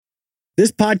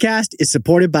This podcast is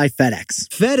supported by FedEx.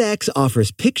 FedEx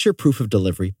offers picture proof of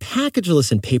delivery,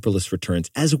 packageless and paperless returns,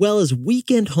 as well as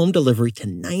weekend home delivery to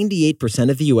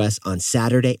 98% of the U.S. on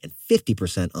Saturday and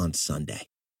 50% on Sunday.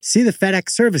 See the FedEx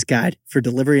service guide for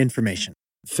delivery information.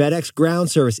 FedEx Ground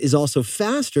service is also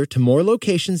faster to more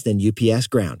locations than UPS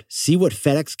Ground. See what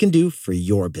FedEx can do for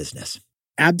your business.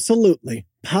 Absolutely.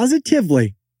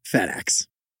 Positively FedEx.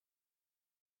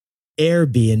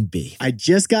 Airbnb. I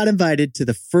just got invited to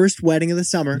the first wedding of the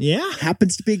summer. Yeah?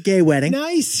 Happens to be a gay wedding.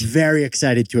 Nice. Very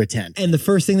excited to attend. And the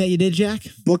first thing that you did, Jack?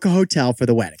 Book a hotel for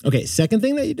the wedding. Okay, second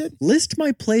thing that you did? List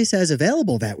my place as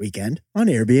available that weekend on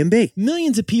Airbnb.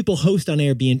 Millions of people host on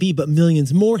Airbnb, but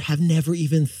millions more have never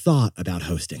even thought about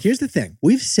hosting. Here's the thing.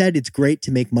 We've said it's great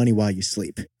to make money while you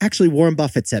sleep. Actually, Warren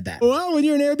Buffett said that. Well, when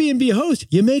you're an Airbnb host,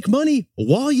 you make money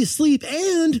while you sleep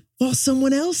and while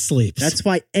someone else sleeps. That's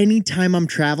why anytime I'm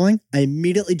traveling, I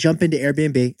immediately jump into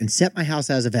Airbnb and set my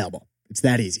house as available. It's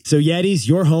that easy. So Yetis,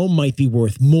 your home might be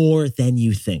worth more than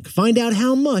you think. Find out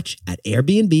how much at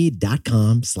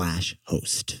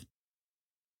airbnb.com/host.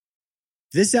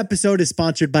 This episode is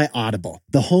sponsored by Audible,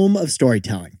 the home of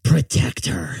storytelling. Protect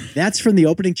her. That's from the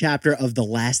opening chapter of The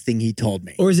Last Thing He Told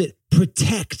Me. Or is it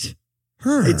protect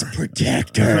her? It's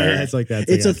Protect Her. Yeah, it's like that.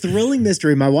 It's a thrilling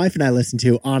mystery my wife and I listened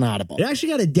to on Audible. It actually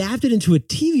got adapted into a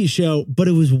TV show, but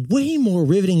it was way more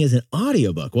riveting as an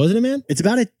audiobook, wasn't it, man? It's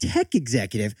about a tech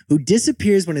executive who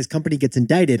disappears when his company gets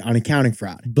indicted on accounting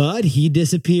fraud. But he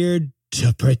disappeared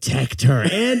to protect her.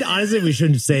 And honestly, we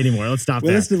shouldn't say anymore. Let's stop We'll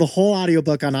there. listen to the whole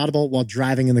audiobook on Audible while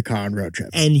driving in the car on road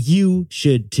trips. And you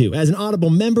should too. As an Audible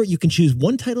member, you can choose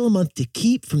one title a month to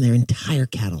keep from their entire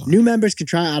catalog. New members can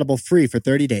try Audible free for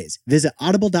 30 days. Visit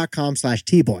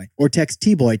audible.com/tboy or text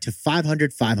T-Boy to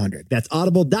 500-500. That's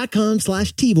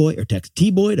audible.com/T-Boy or text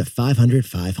T-Boy to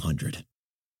 500-500.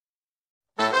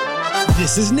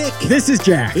 This is Nick. This is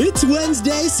Jack. It's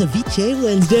Wednesday, Ceviche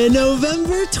Wednesday,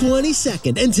 November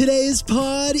 22nd. And today's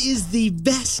pod is the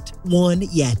best one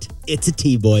yet. It's a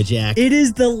T-Boy, Jack. It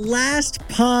is the last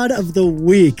pod of the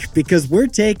week because we're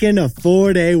taking a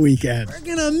 4-day weekend. We're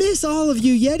going to miss all of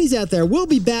you Yetis out there. We'll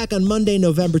be back on Monday,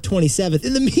 November 27th.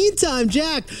 In the meantime,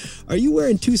 Jack, are you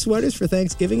wearing 2 sweaters for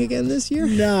Thanksgiving again this year?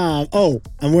 No. Oh,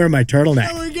 I'm wearing my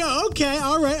turtleneck. There we go. Okay.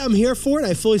 All right. I'm here for it.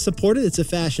 I fully support it. It's a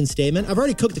fashion statement. I've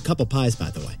already cooked a couple pies,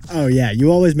 by the way. Oh, yeah.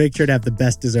 You always make sure to have the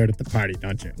best dessert at the party,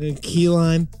 don't you? Key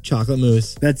lime, chocolate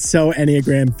mousse. That's so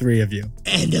Enneagram 3 of you.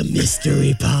 And a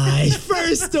mystery pie.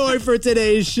 First story for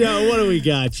today's show. What do we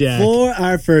got, Jack? For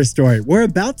our first story, we're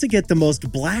about to get the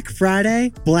most Black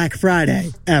Friday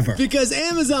ever. Because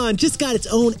Amazon just got its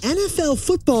own NFL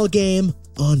football game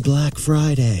on Black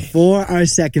Friday. For our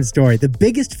second story, the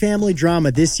biggest family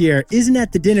drama this year isn't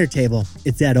at the dinner table,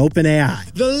 it's at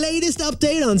OpenAI. The latest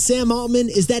update on Sam Altman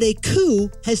is that a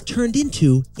coup has turned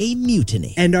into a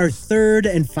mutiny. And our third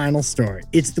and final story,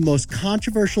 it's the most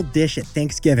controversial dish at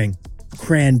Thanksgiving.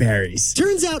 Cranberries.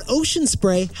 Turns out Ocean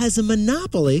Spray has a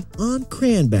monopoly on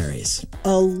cranberries.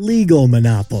 A legal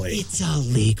monopoly. It's a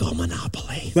legal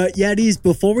monopoly. But Yetis,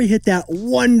 before we hit that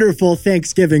wonderful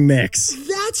Thanksgiving mix.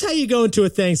 That's how you go into a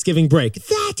Thanksgiving break.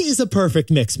 That is a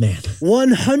perfect mix, man.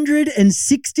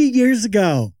 160 years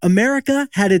ago, America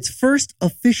had its first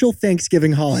official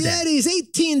Thanksgiving holiday. Yetis,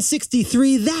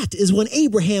 1863, that is when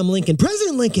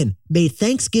President Lincoln, made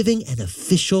Thanksgiving an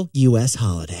official U.S.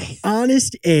 holiday.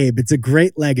 Honest Abe, it's a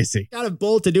great legacy. Got a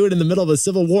bold to do it in the middle of a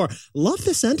civil war. Love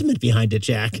the sentiment behind it,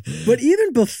 Jack. But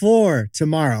even before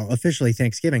tomorrow, officially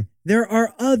Thanksgiving, there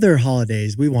are other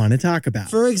holidays we want to talk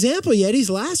about. For example, Yetis,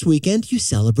 last weekend you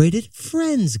celebrated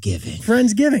Friendsgiving.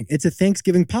 Friendsgiving. It's a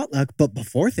Thanksgiving potluck, but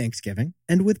before Thanksgiving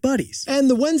and with buddies. And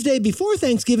the Wednesday before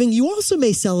Thanksgiving, you also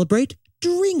may celebrate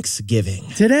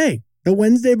Drinksgiving. Today, the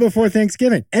Wednesday before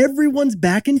Thanksgiving. Everyone's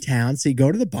back in town, so you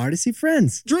go to the bar to see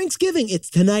friends. Drinksgiving. It's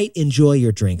tonight. Enjoy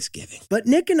your Drinksgiving. But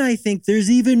Nick and I think there's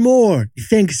even more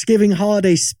Thanksgiving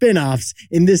holiday spin-offs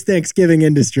in this Thanksgiving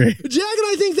industry. Jack and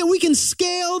I think that we can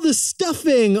scale the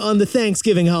stuffing on the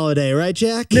Thanksgiving holiday, right,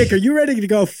 Jack? Nick, are you ready to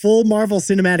go full Marvel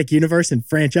Cinematic Universe and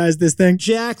franchise this thing?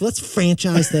 Jack, let's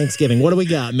franchise Thanksgiving. What do we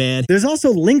got, man? There's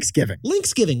also Linksgiving.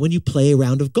 Linksgiving, when you play a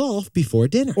round of golf before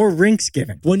dinner. Or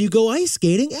Rinksgiving. When you go ice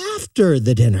skating after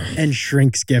the dinner. And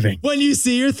Shrinksgiving. When you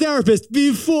see your therapist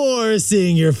before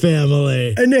seeing your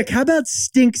family. And Nick, how about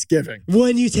Stinksgiving?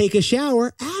 When you take a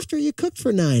shower after you cook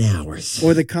for 9 hours.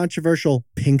 Or the controversial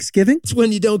Pinksgiving? It's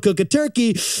when you don't cook a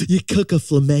turkey, you cook a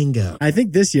flamingo. I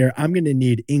think this year I'm going to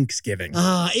need Inksgiving.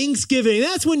 Inksgiving.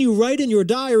 That's when you write in your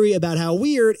diary about how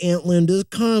weird Aunt Linda's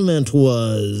comment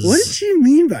was. What did she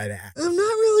mean by that? I'm not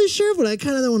really sure, but I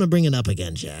kind of don't want to bring it up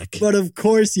again, Jack. But of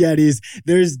course, Yetis,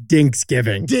 there's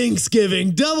Dinksgiving.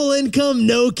 Dinksgiving. Double income,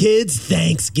 no kids,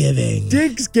 Thanksgiving.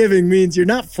 Dinksgiving means you're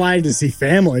not flying to see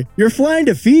family. You're flying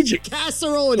to Fiji.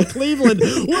 Casserole in Cleveland.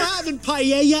 We're having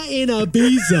paella in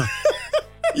Ibiza.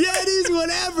 Yetis,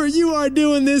 whatever you are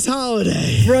doing this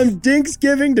holiday. From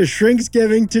Dinksgiving to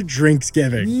Shrinksgiving to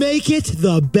Drinksgiving. Make it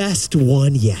the best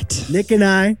one yet. Nick and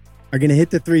I are going to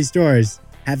hit the 3 stores.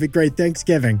 Have a great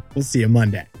Thanksgiving. We'll see you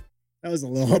Monday. That was a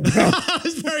little abrupt. That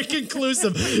was very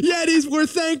conclusive. Yetis, we're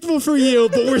thankful for you,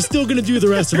 but we're still going to do the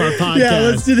rest of our podcast. Yeah,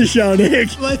 let's do the show,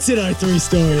 Nick. Let's hit our 3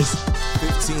 stories.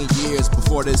 15 years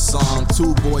before this song,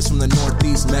 2 boys from the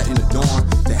Northeast met in a dorm.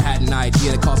 They had an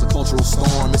idea that caused a cultural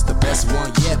storm. It's the best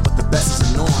one yet, but the best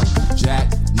is the norm.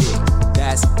 Jack, Nick,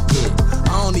 that's it.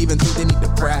 I don't even think they need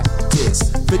to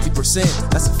practice. 50%,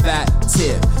 that's a fat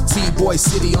tip. T-Boy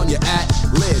City on your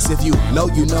at-list. If you know,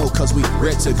 you know, cause we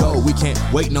ready to go. We can't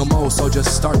wait no more, so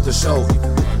just start the show.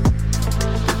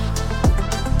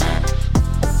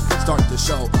 Start the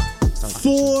show.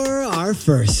 For our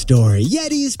first story,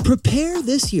 Yetis, prepare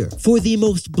this year for the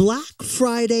most Black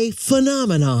Friday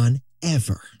phenomenon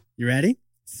ever. You ready?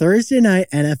 Thursday night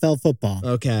NFL football.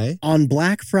 Okay. On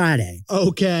Black Friday.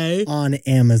 Okay. On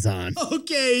Amazon.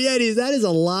 Okay, Yetis, that is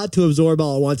a lot to absorb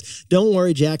all at once. Don't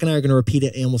worry, Jack and I are going to repeat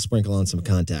it and we'll sprinkle on some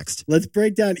context. Let's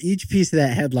break down each piece of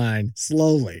that headline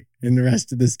slowly in the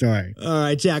rest of the story. All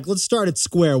right, Jack, let's start at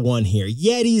square one here.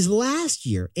 Yetis, last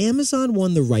year, Amazon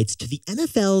won the rights to the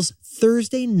NFL's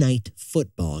Thursday night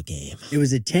football game. It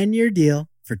was a 10-year deal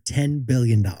for $10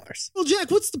 billion. Well, Jack,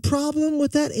 what's the problem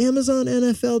with that Amazon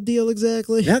NFL deal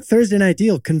exactly? That Thursday night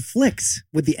deal conflicts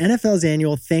with the NFL's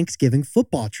annual Thanksgiving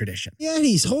football tradition.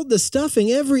 Yetis, hold the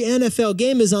stuffing. Every NFL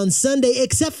game is on Sunday,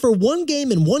 except for one game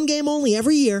and one game only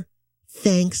every year,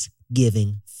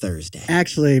 Thanksgiving Thursday.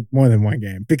 Actually, more than one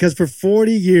game, because for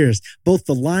 40 years, both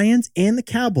the Lions and the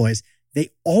Cowboys, they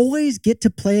always get to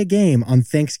play a game on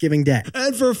Thanksgiving Day.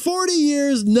 And for 40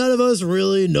 years, none of us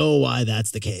really know why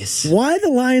that's the case. Why the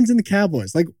Lions and the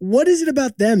Cowboys? Like, what is it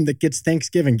about them that gets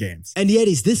Thanksgiving games? And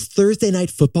Yetis, this Thursday night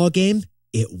football game,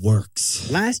 it works.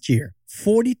 Last year,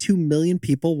 42 million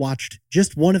people watched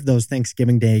just one of those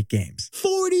Thanksgiving Day games.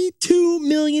 42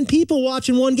 million people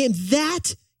watching one game.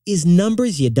 That is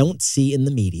numbers you don't see in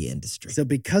the media industry. So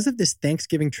because of this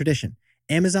Thanksgiving tradition,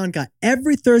 Amazon got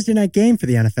every Thursday night game for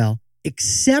the NFL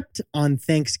except on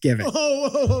Thanksgiving.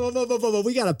 Whoa.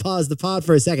 We got to pause the pod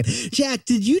for a second. Jack,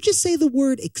 did you just say the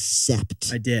word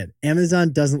except? I did.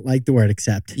 Amazon doesn't like the word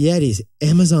except. Yetis,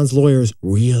 Amazon's lawyers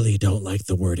really don't like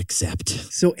the word except.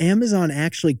 So Amazon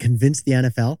actually convinced the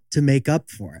NFL to make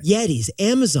up for it. Yetis,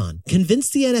 Amazon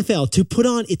convinced the NFL to put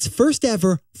on its first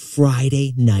ever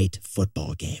Friday night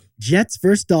football game. Jets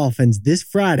vs. Dolphins this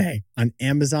Friday on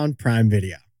Amazon Prime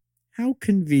Video. How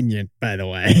convenient, by the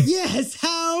way. Yes,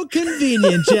 how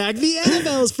convenient, Jack. The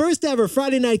NFL's first ever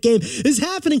Friday night game is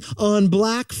happening on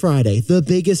Black Friday, the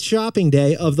biggest shopping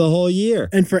day of the whole year.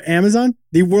 And for Amazon,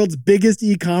 the world's biggest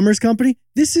e-commerce company,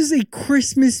 this is a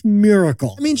Christmas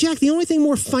miracle. I mean, Jack, the only thing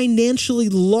more financially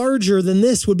larger than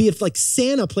this would be if, like,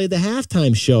 Santa played the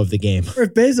halftime show of the game. Or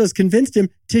if Bezos convinced him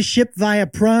to ship via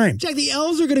Prime. Jack, the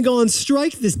elves are going to go on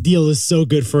strike. This deal is so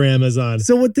good for Amazon.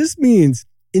 So what this means,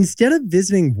 instead of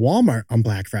visiting Walmart on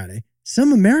Black Friday,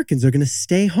 some Americans are going to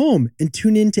stay home and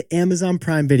tune in to Amazon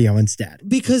Prime Video instead.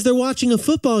 Because they're watching a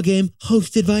football game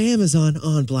hosted by Amazon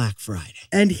on Black Friday.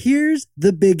 And here's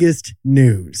the biggest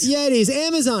news. Yetis,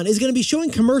 Amazon is going to be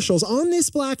showing commercials on this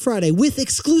Black Friday with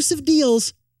exclusive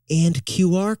deals and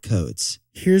QR codes.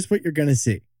 Here's what you're going to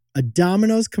see. A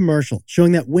Domino's commercial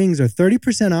showing that wings are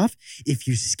 30% off if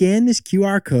you scan this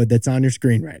QR code that's on your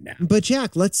screen right now. But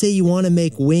Jack, let's say you want to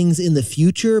make wings in the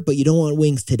future, but you don't want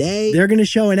wings today. They're going to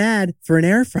show an ad for an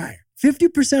air fryer.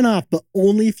 50% off, but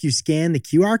only if you scan the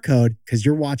QR code because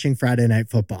you're watching Friday Night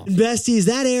Football. Besties,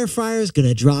 that air fryer is going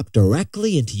to drop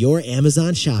directly into your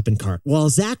Amazon shopping cart while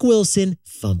Zach Wilson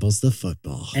fumbles the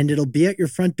football. And it'll be at your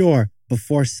front door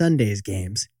before Sunday's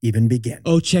games even begin.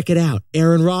 Oh, check it out.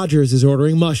 Aaron Rodgers is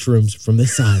ordering mushrooms from the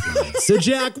sidelines. So,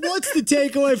 Jack, what's the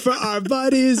takeaway for our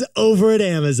buddies over at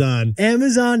Amazon?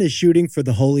 Amazon is shooting for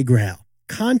the Holy Grail.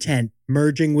 Content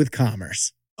merging with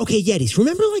commerce. Okay, Yetis,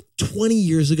 remember like 20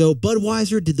 years ago,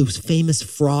 Budweiser did those famous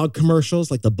frog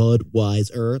commercials, like the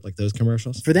Budweiser, like those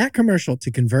commercials? For that commercial to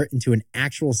convert into an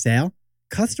actual sale,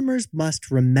 customers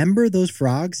must remember those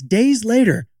frogs days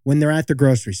later when they're at the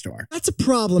grocery store. That's a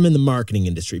problem in the marketing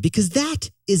industry because that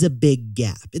is a big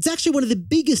gap. It's actually one of the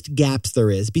biggest gaps there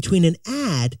is between an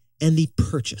ad and the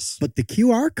purchase. But the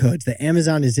QR codes that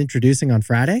Amazon is introducing on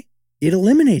Friday, it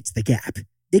eliminates the gap.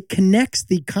 It connects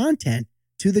the content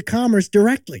to the commerce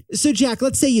directly. So, Jack,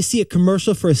 let's say you see a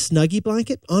commercial for a Snuggie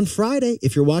blanket. On Friday,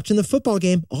 if you're watching the football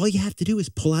game, all you have to do is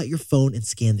pull out your phone and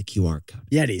scan the QR code.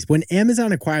 Yetis, when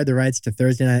Amazon acquired the rights to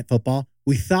Thursday Night Football,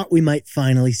 we thought we might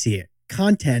finally see it.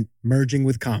 Content merging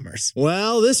with commerce.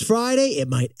 Well, this Friday, it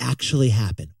might actually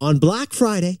happen. On Black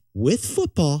Friday, with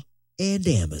football and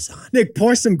Amazon. Nick,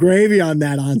 pour some gravy on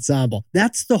that ensemble.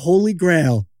 That's the holy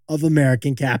grail of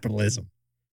American capitalism.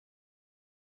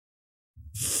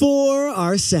 For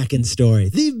our second story,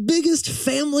 the biggest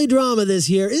family drama this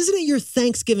year isn't at your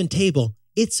Thanksgiving table.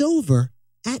 It's over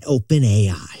at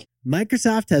OpenAI.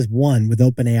 Microsoft has won with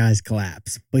OpenAI's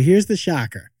collapse. But here's the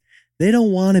shocker. They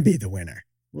don't want to be the winner.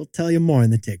 We'll tell you more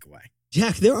in the takeaway.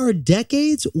 Jack, there are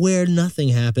decades where nothing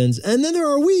happens, and then there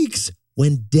are weeks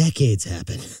when decades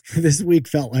happen. This week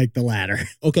felt like the latter.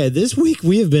 Okay, this week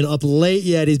we have been up late,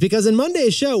 Yetis, because in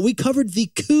Monday's show, we covered the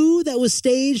coup that was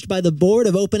staged by the board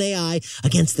of OpenAI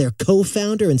against their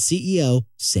co-founder and CEO,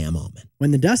 Sam Altman.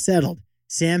 When the dust settled,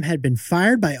 Sam had been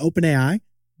fired by OpenAI,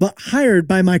 but hired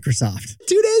by Microsoft.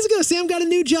 2 days ago, Sam got a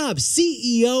new job,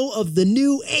 CEO of the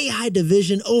new AI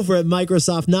division over at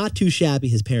Microsoft. Not too shabby.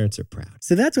 His parents are proud.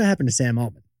 So that's what happened to Sam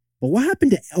Altman. But what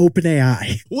happened to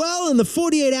OpenAI? Well, in the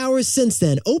 48 hours since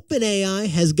then, OpenAI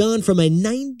has gone from a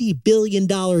 $90 billion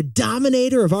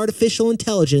dominator of artificial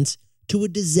intelligence to a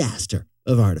disaster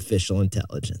of artificial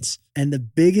intelligence. And the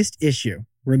biggest issue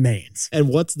remains. And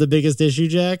what's the biggest issue,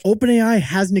 Jack? OpenAI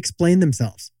hasn't explained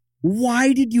themselves.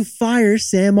 Why did you fire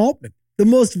Sam Altman, the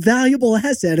most valuable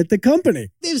asset at the company?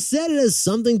 They've said it has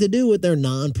something to do with their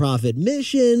nonprofit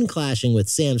mission, clashing with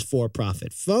Sam's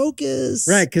for-profit focus.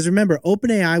 Right, because remember,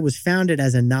 OpenAI was founded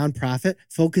as a nonprofit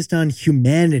focused on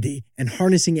humanity and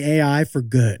harnessing AI for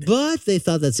good. But they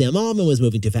thought that Sam Altman was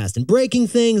moving too fast and breaking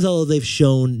things, although they've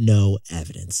shown no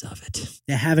evidence of it.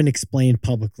 They haven't explained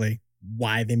publicly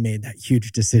why they made that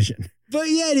huge decision. But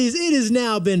Yetis, it has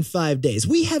now been 5 days.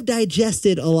 We have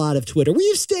digested a lot of Twitter.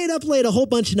 We've stayed up late a whole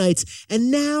bunch of nights. And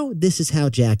now this is how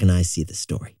Jack and I see the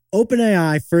story.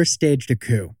 OpenAI first staged a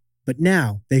coup, but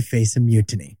now they face a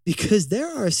mutiny. Because there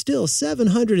are still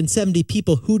 770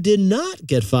 people who did not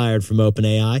get fired from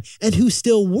OpenAI and who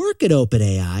still work at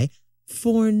OpenAI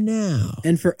for now.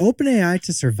 And for OpenAI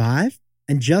to survive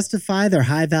and justify their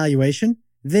high valuation,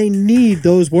 they need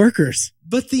those workers.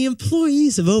 But the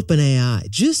employees of OpenAI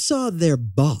just saw their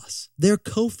boss, their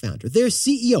co-founder, their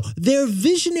CEO, their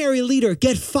visionary leader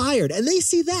get fired, and they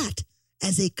see that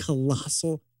as a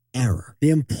colossal error. The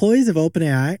employees of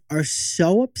OpenAI are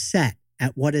so upset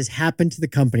at what has happened to the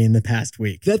company in the past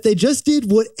week that they just did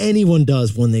what anyone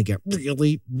does when they get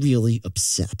really, really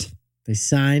upset. They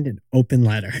signed an open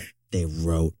letter. They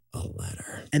wrote a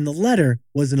letter. And the letter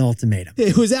was an ultimatum.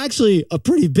 It was actually a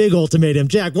pretty big ultimatum.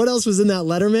 Jack, what else was in that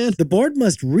letter, man? The board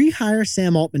must rehire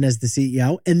Sam Altman as the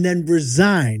CEO and then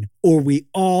resign, or we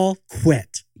all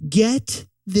quit. Get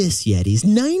this, Yetis.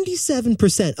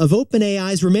 97% of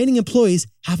OpenAI's remaining employees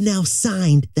have now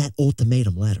signed that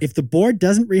ultimatum letter. If the board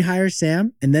doesn't rehire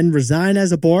Sam and then resign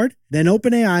as a board, then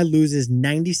OpenAI loses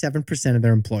 97% of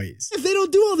their employees. If they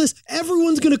don't do all this,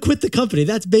 everyone's going to quit the company.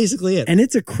 That's basically it. And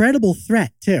it's a credible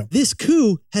threat, too. This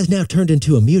coup has now turned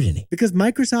into a mutiny. Because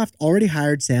Microsoft already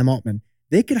hired Sam Altman.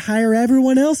 They could hire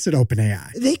everyone else at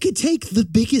OpenAI. They could take the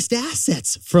biggest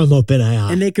assets from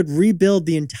OpenAI. And they could rebuild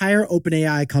the entire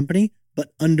OpenAI company,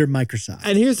 but under Microsoft.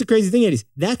 And here's the crazy thing, Eddie.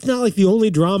 That's not like the only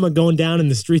drama going down in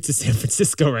the streets of San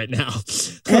Francisco right now.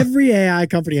 Every AI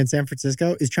company in San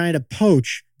Francisco is trying to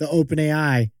poach the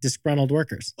OpenAI disgruntled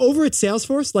workers. Over at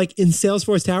Salesforce, like in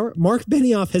Salesforce Tower, Mark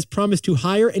Benioff has promised to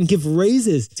hire and give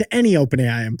raises to any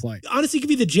OpenAI employee. Honestly, it could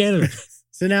be the janitor.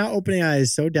 So now OpenAI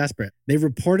is so desperate, they've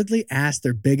reportedly asked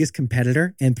their biggest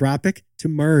competitor, Anthropic, to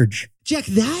merge. Jack,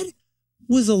 that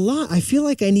was a lot. I feel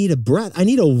like I need a breath. I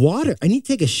need a water. I need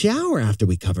to take a shower after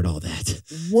we covered all that.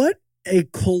 What a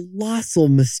colossal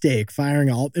mistake firing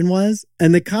Altman was,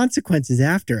 and the consequences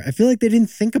after. I feel like they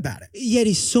didn't think about it. Yet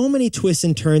so many twists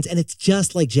and turns, and it's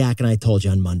just like Jack and I told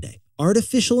you on Monday.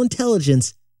 Artificial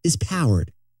intelligence is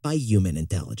powered by human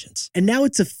intelligence. And now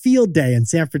it's a field day in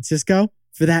San Francisco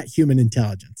for that human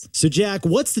intelligence. So Jack,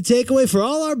 what's the takeaway for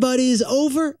all our buddies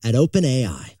over at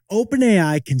OpenAI?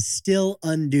 OpenAI can still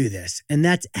undo this, and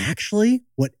that's actually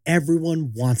what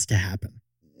everyone wants to happen.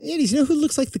 Ladies, you know who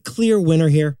looks like the clear winner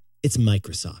here? It's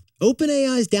Microsoft.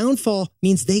 OpenAI's downfall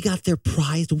means they got their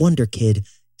prized wonder kid,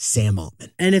 Sam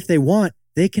Altman. And if they want,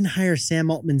 they can hire Sam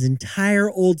Altman's entire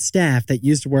old staff that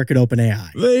used to work at OpenAI.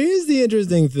 But here's the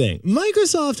interesting thing.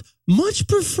 Microsoft much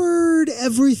preferred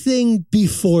everything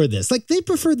before this. Like, they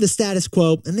preferred the status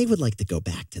quo, and they would like to go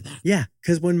back to that. Yeah,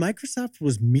 because when Microsoft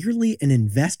was merely an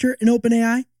investor in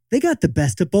OpenAI, They got the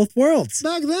best of both worlds.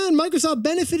 Back then, Microsoft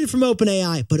benefited from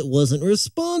OpenAI, but it wasn't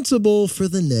responsible for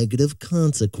the negative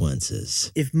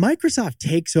consequences. If Microsoft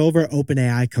takes over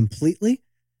OpenAI completely,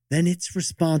 then it's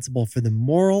responsible for the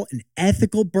moral and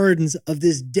ethical burdens of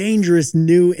this dangerous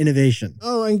new innovation.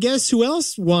 Oh, and guess who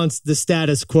else wants the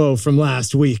status quo from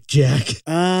last week, Jack?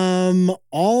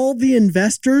 All the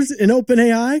investors in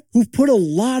OpenAI who've put a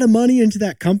lot of money into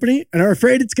that company and are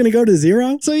afraid it's going to go to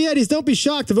zero. So, Yetis, don't be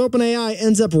shocked if OpenAI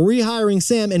ends up rehiring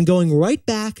Sam and going right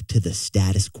back to the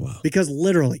status quo. Because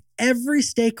literally every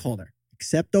stakeholder,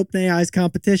 except OpenAI's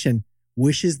competition,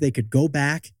 wishes they could go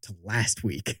back to last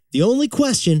week. The only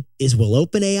question is, will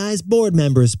OpenAI's board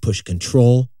members push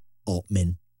Control,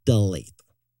 Altman, Delete?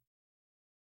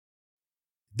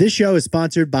 This show is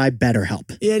sponsored by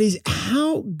BetterHelp. Yetis,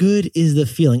 how good is the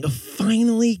feeling of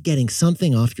finally getting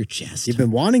something off your chest? You've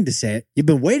been wanting to say it. You've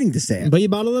been waiting to say it. But you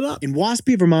bottle it up. In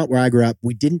Waspy, Vermont, where I grew up,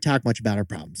 we didn't talk much about our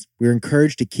problems. We were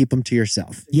encouraged to keep them to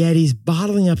yourself. Yetis,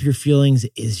 bottling up your feelings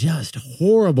is just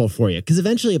horrible for you because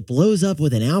eventually it blows up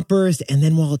with an outburst, and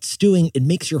then while it's stewing, it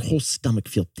makes your whole stomach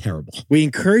feel terrible. We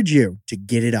encourage you to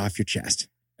get it off your chest.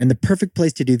 And the perfect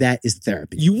place to do that is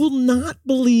therapy. You will not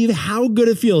believe how good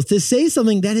it feels to say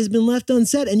something that has been left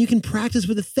unsaid, and you can practice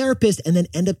with a therapist and then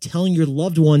end up telling your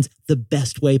loved ones the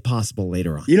best way possible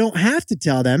later on. You don't have to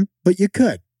tell them, but you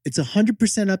could. It's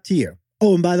 100% up to you.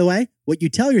 Oh, and by the way, what you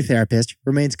tell your therapist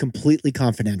remains completely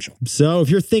confidential. So if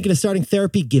you're thinking of starting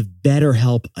therapy, give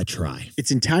BetterHelp a try.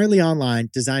 It's entirely online,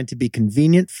 designed to be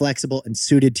convenient, flexible, and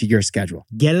suited to your schedule.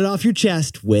 Get it off your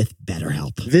chest with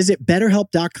BetterHelp. Visit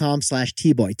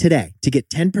betterhelp.com/tboy today to get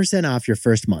 10% off your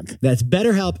first month. That's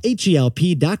BetterHelp,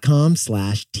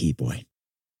 HELP.com/tboy.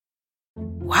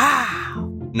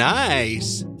 Wow.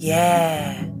 Nice.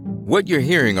 Yeah. What you're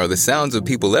hearing are the sounds of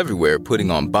people everywhere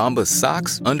putting on Bombas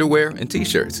socks, underwear, and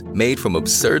T-shirts made from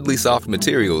absurdly soft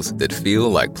materials that feel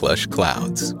like plush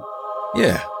clouds.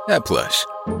 Yeah, that plush.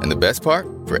 And the best part?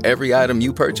 For every item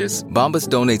you purchase, Bombas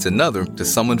donates another to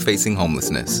someone facing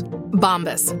homelessness.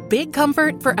 Bombas. Big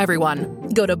comfort for everyone.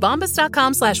 Go to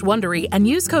bombas.com/Wondery and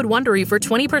use code Wondery for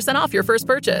 20% off your first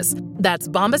purchase. That's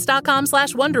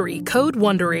bombas.com/Wondery, code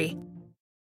Wondery.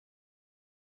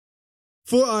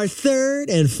 For our third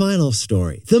and final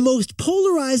story, the most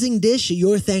polarizing dish at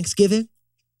your Thanksgiving,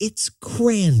 it's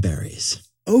cranberries.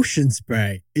 Ocean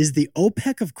Spray is the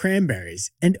OPEC of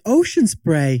cranberries, and Ocean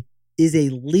Spray is a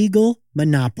legal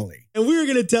monopoly. And we're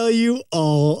going to tell you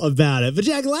all about it. But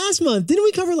Jack, last month, didn't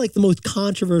we cover like the most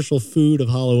controversial food of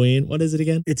Halloween? What is it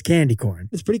again? It's candy corn.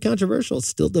 It's pretty controversial. It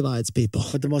still divides people.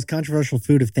 But the most controversial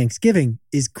food of Thanksgiving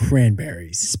is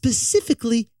cranberries.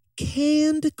 Specifically,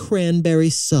 canned cranberry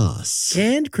sauce.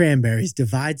 Canned cranberries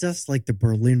divides us like the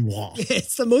Berlin Wall.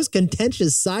 It's the most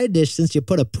contentious side dish since you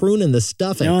put a prune in the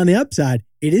stuffing. Now, on the upside,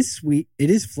 it is sweet, it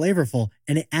is flavorful,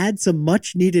 and it adds some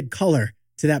much-needed color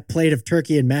to that plate of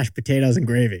turkey and mashed potatoes and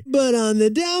gravy. But on the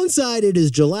downside, it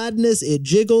is gelatinous, it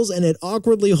jiggles, and it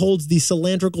awkwardly holds the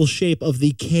cylindrical shape of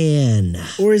the can.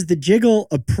 Or is the jiggle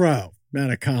a pro, not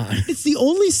a con? It's the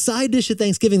only side dish at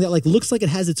Thanksgiving that looks like it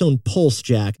has its own pulse,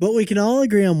 Jack. But we can all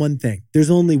agree on one thing. There's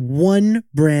only one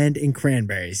brand in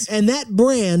cranberries. And that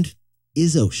brand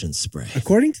is Ocean Spray.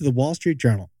 According to the Wall Street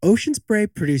Journal, Ocean Spray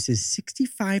produces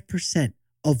 65%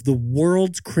 of the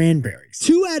world's cranberries.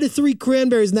 2 out of 3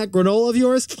 cranberries in that granola of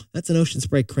yours, that's an Ocean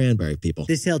Spray cranberry, people.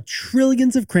 They sell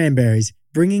trillions of cranberries,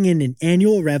 bringing in an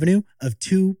annual revenue of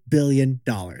 $2 billion.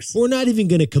 We're not even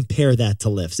going to compare that to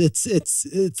Lifts.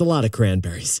 It's a lot of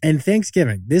cranberries. And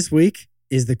Thanksgiving this week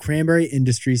is the cranberry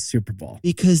industry's Super Bowl.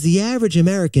 Because the average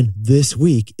American this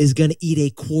week is going to eat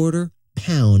a 1/4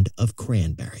 pound of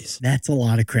cranberries. That's a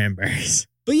lot of cranberries.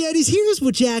 But Yetis, here's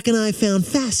what Jack and I found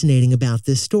fascinating about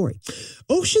this story.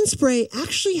 Ocean Spray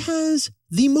actually has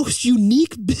the most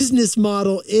unique business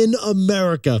model in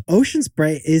America. Ocean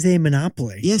Spray is a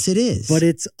monopoly. Yes, it is. But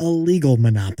it's a legal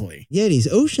monopoly. Yetis,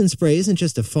 Ocean Spray isn't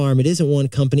just a farm. It isn't one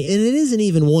company, and it isn't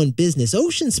even one business.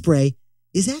 Ocean Spray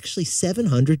is actually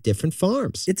 700 different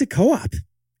farms. It's a co-op.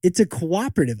 It's a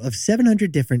cooperative of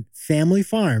 700 different family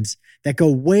farms that go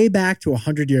way back to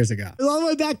 100 years ago. All the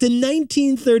way back to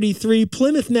 1933,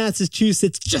 Plymouth,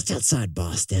 Massachusetts, just outside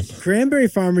Boston. Cranberry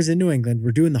farmers in New England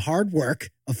were doing the hard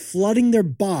work of flooding their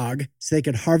bog so they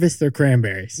could harvest their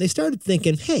cranberries. They started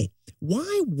thinking, hey,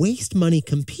 why waste money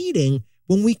competing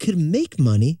when we could make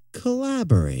money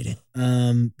collaborating?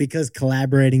 Because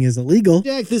collaborating is illegal.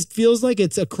 Jack, this feels like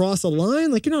it's across a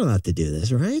line. You're not allowed to do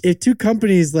this, right? If two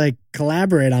companies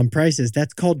collaborate on prices,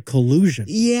 that's called collusion.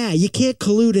 Yeah, you can't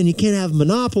collude and you can't have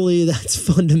monopoly. That's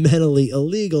fundamentally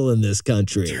illegal in this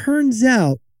country. Turns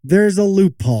out there's a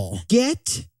loophole.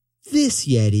 Get this,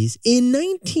 Yetis. In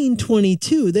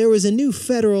 1922, there was a new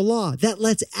federal law that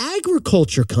lets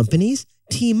agriculture companies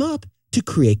team up to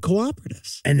create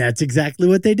cooperatives. And that's exactly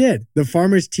what they did. The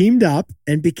farmers teamed up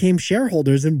and became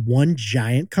shareholders in one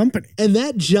giant company. And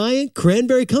that giant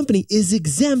cranberry company is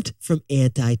exempt from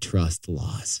antitrust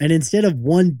laws. And instead of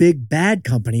one big bad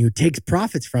company who takes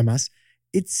profits from us,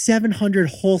 it's 700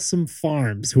 wholesome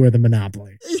farms who are the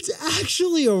monopoly. It's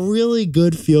actually a really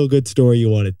good feel-good story you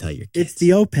want to tell your kids. It's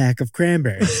the OPEC of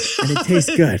cranberries, and it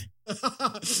tastes good.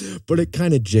 But it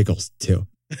kind of jiggles, too.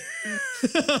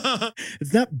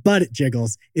 It's not but it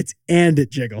jiggles, it's and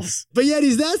it jiggles. But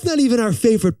Yetis, that's not even our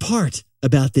favorite part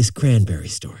about this cranberry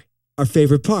story. Our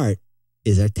favorite part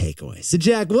is our takeaway. So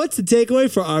Jack, what's the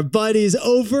takeaway for our buddies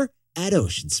over at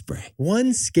Ocean Spray?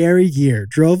 One scary year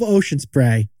drove Ocean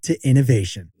Spray to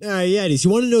innovation. All right, Yetis, you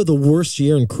want to know the worst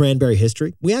year in cranberry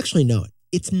history? We actually know it.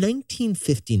 It's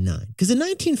 1959. Because in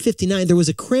 1959, there was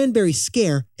a cranberry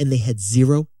scare and they had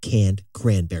 0 canned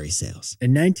cranberry sales.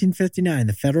 In 1959,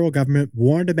 the federal government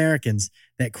warned Americans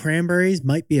that cranberries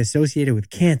might be associated with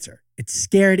cancer. It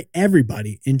scared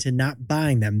everybody into not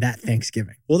buying them that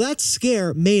Thanksgiving. Well, that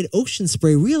scare made Ocean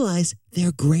Spray realize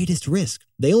their greatest risk.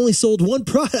 They only sold one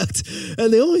product,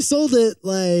 and they only sold it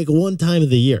like one time of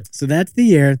the year. So that's the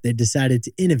year they decided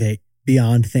to innovate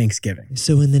beyond Thanksgiving.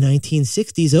 So in the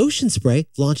 1960s, Ocean Spray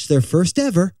launched their first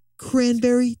ever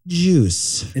cranberry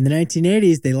juice. In the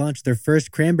 1980s, they launched their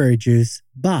first cranberry juice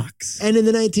box. And in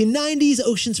the 1990s,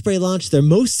 Ocean Spray launched their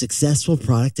most successful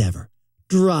product ever,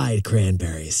 dried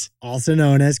cranberries. Also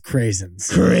known as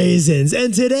craisins. Craisins.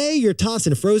 And today, you're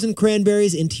tossing frozen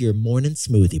cranberries into your morning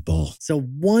smoothie bowl. So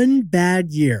one bad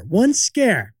year, one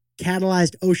scare,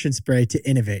 catalyzed Ocean Spray to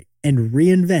innovate and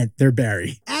reinvent their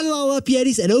berry. Add it all up,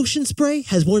 Yetis, and Ocean Spray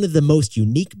has one of the most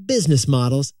unique business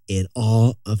models in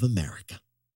all of America.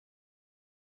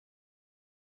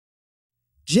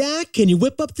 Jack, can you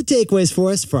whip up the takeaways for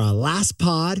us for our last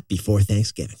pod before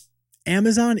Thanksgiving?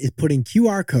 Amazon is putting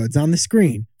QR codes on the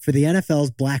screen for the NFL's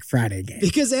Black Friday game.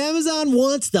 Because Amazon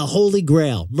wants the holy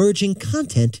grail, merging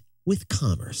content with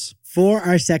commerce. For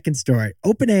our second story,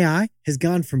 OpenAI has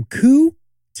gone from coup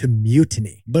to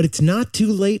mutiny. But it's not too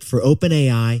late for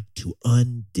OpenAI to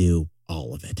undo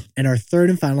all of it. And our third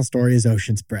and final story is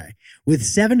Ocean Spray. With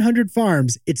 700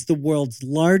 farms, it's the world's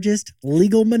largest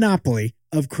legal monopoly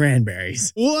of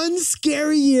cranberries. One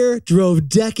scary year drove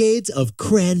decades of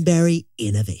cranberry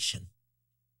innovation.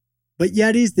 But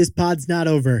Yetis, this pod's not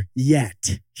over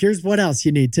yet. Here's what else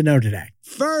you need to know today.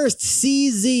 First,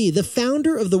 CZ, the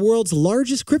founder of the world's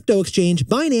largest crypto exchange,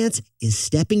 Binance, is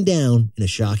stepping down in a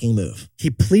shocking move. He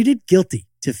pleaded guilty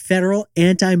to federal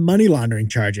anti-money laundering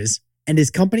charges, and his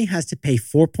company has to pay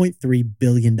 $4.3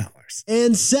 billion.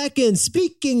 And second,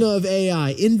 speaking of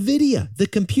AI, NVIDIA, the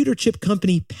computer chip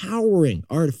company powering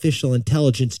artificial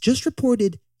intelligence, just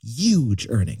reported huge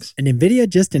earnings. And NVIDIA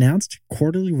just announced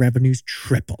quarterly revenues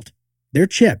tripled. Their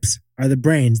chips are the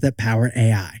brains that power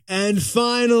AI. And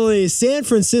finally, San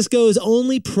Francisco's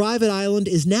only private island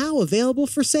is now available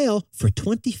for sale for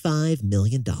 $25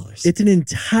 million. It's an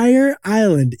entire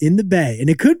island in the bay, and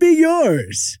it could be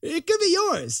yours. It could be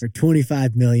yours. For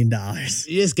 $25 million.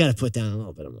 You just got to put down a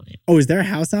little bit of money. Oh, is there a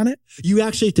house on it? You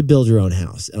actually have to build your own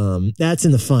house. That's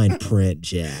in the fine print,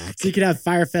 Jack. So you could have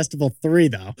Fire Festival 3,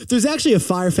 though. There's actually a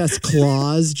Firefest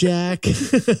clause, Jack.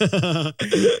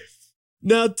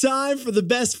 Now, time for the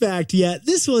best fact yet.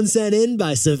 This one sent in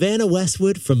by Savannah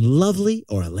Westwood from lovely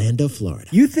Orlando, Florida.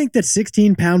 You think that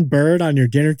 16-pound bird on your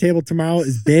dinner table tomorrow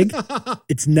is big?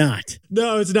 It's not.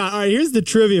 No, it's not. All right, here's the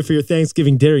trivia for your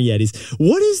Thanksgiving dinner, Yetis.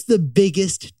 What is the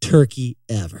biggest turkey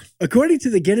ever? According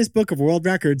to the Guinness Book of World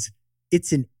Records,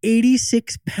 it's an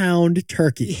 86-pound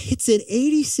turkey. It's an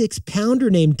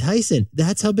 86-pounder named Tyson.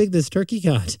 That's how big this turkey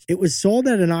got. It was sold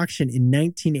at an auction in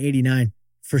 1989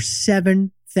 for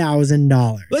 $7,000.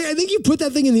 Like, I think you put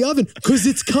that thing in the oven because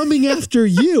it's coming after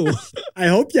you. I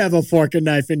hope you have a fork and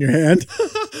knife in your hand.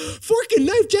 Fork and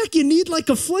knife, Jack, you need like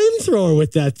a flamethrower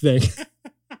with that thing.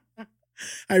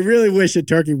 I really wish a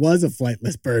turkey was a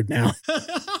flightless bird now.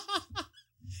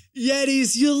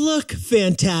 Yetis, you look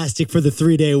fantastic for the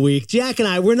 3-day week. Jack and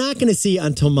I, we're not going to see you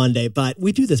until Monday, but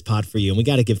we do this pod for you, and we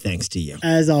got to give thanks to you.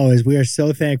 As always, we are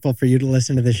so thankful for you to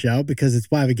listen to the show because it's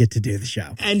why we get to do the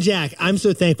show. And Jack, I'm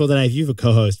so thankful that I have you as a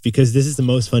co-host because this is the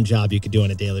most fun job you could do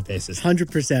on a daily basis.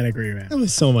 100% agree, man. That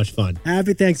was so much fun.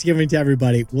 Happy Thanksgiving to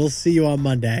everybody. We'll see you on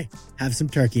Monday. Have some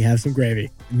turkey, have some gravy,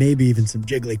 maybe even some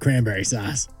jiggly cranberry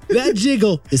sauce. That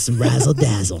jiggle is some razzle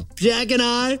dazzle. Jack and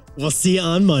I, we'll see you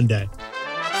on Monday.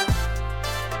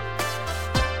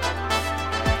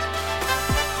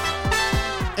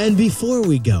 And before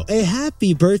we go, a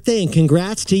happy birthday and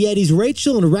congrats to Yeti's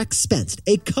Rachel and Rex Spence,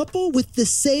 a couple with the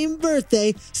same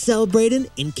birthday celebrating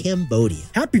in Cambodia.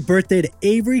 Happy birthday to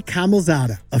Avery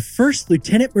Kamalzada, a first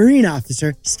lieutenant Marine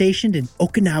officer stationed in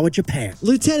Okinawa, Japan.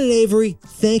 Lieutenant Avery,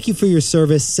 thank you for your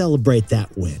service. Celebrate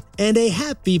that win. And a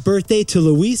happy birthday to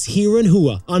Luis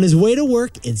Hiranhua on his way to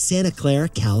work in Santa Clara,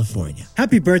 California.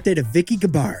 Happy birthday to Vicky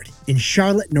Gabbard in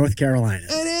Charlotte, North Carolina.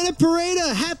 And Anna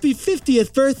Pareda, happy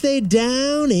 50th birthday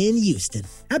down in Houston.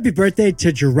 Happy birthday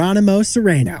to Geronimo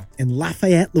Sereno in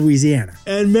Lafayette, Louisiana.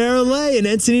 And Marilyn in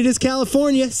Encinitas,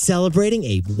 California, celebrating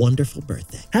a wonderful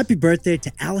birthday. Happy birthday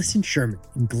to Allison Sherman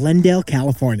in Glendale,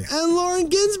 California. And Lauren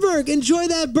Ginsberg, enjoy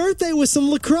that birthday with some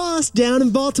lacrosse down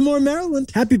in Baltimore,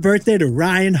 Maryland. Happy birthday to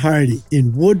Ryan Hardy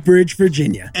in Woodbridge,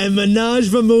 Virginia. And Manoj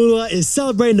Vamula is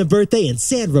celebrating a birthday in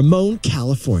San Ramon,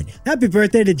 California. Happy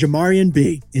birthday to Jamarian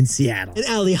B in Seattle. And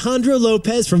Alejandro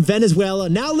Lopez from Venezuela,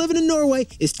 now living in Norway,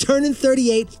 is turning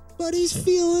 38, but he's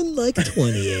feeling like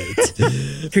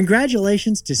 28.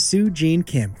 Congratulations to Sue Jean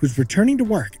Kim, who's returning to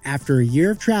work after a year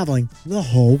of traveling the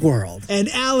whole world. And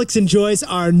Alex and Joyce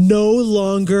are no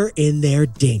longer in their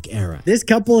dink era. This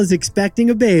couple is expecting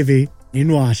a baby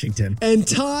in Washington. And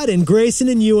Todd and Grayson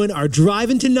and Ewan are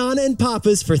driving to Nana and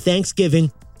Papa's for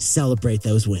Thanksgiving. Celebrate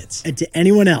those wins. And to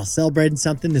anyone else celebrating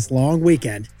something this long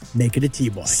weekend, make it a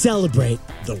T-Boy. Celebrate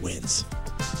the wins.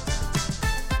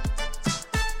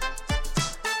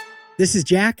 This is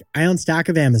Jack. I own stock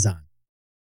of Amazon.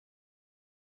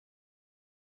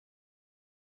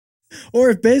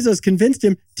 Or if Bezos convinced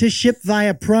him to ship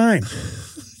via Prime.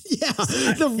 Yeah,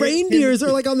 the reindeers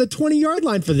are like on the 20-yard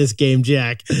line for this game,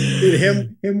 Jack. Dude,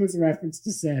 him was a reference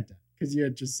to Santa, because you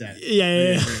had just said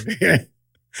it. Yeah.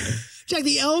 Jack,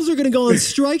 the elves are going to go on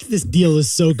strike. This deal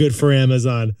is so good for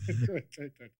Amazon.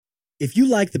 If you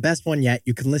like the best one yet,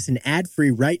 you can listen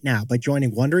ad-free right now by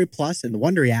joining Wondery Plus in the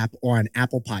Wondery app or on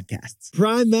Apple Podcasts.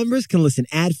 Prime members can listen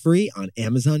ad-free on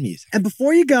Amazon Music. And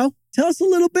before you go, tell us a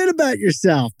little bit about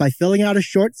yourself by filling out a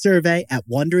short survey at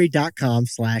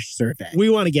Wondery.com/survey. We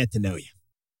want to get to know you.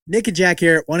 Nick and Jack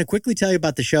here want to quickly tell you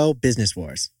about the show Business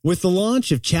Wars. With the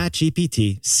launch of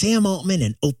ChatGPT, Sam Altman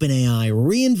and OpenAI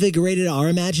reinvigorated our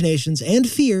imaginations and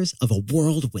fears of a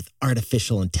world with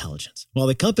artificial intelligence. While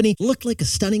the company looked like a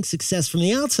stunning success from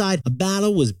the outside, a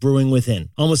battle was brewing within.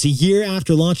 Almost a year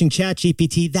after launching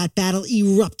ChatGPT, that battle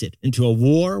erupted into a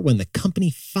war when the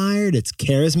company fired its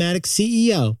charismatic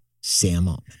CEO, Sam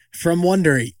Altman. From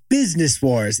Wondery, Business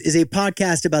Wars is a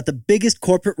podcast about the biggest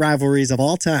corporate rivalries of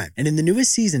all time. And in the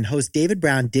newest season, host David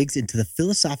Brown digs into the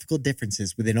philosophical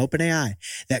differences within OpenAI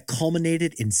that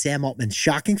culminated in Sam Altman's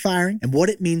shocking firing and what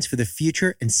it means for the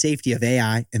future and safety of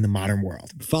AI in the modern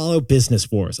world. Follow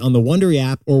Business Wars on the Wondery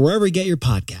app or wherever you get your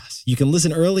podcasts. You can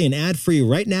listen early and ad-free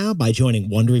right now by joining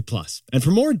Wondery Plus. And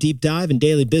for more deep dive and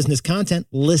daily business content,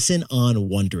 listen on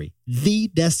Wondery, the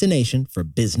destination for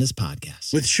business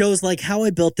podcasts. With shows like How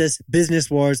I Built This, Business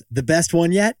Wars, The Best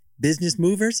One Yet, Business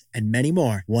Movers, and many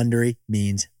more, Wondery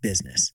means business.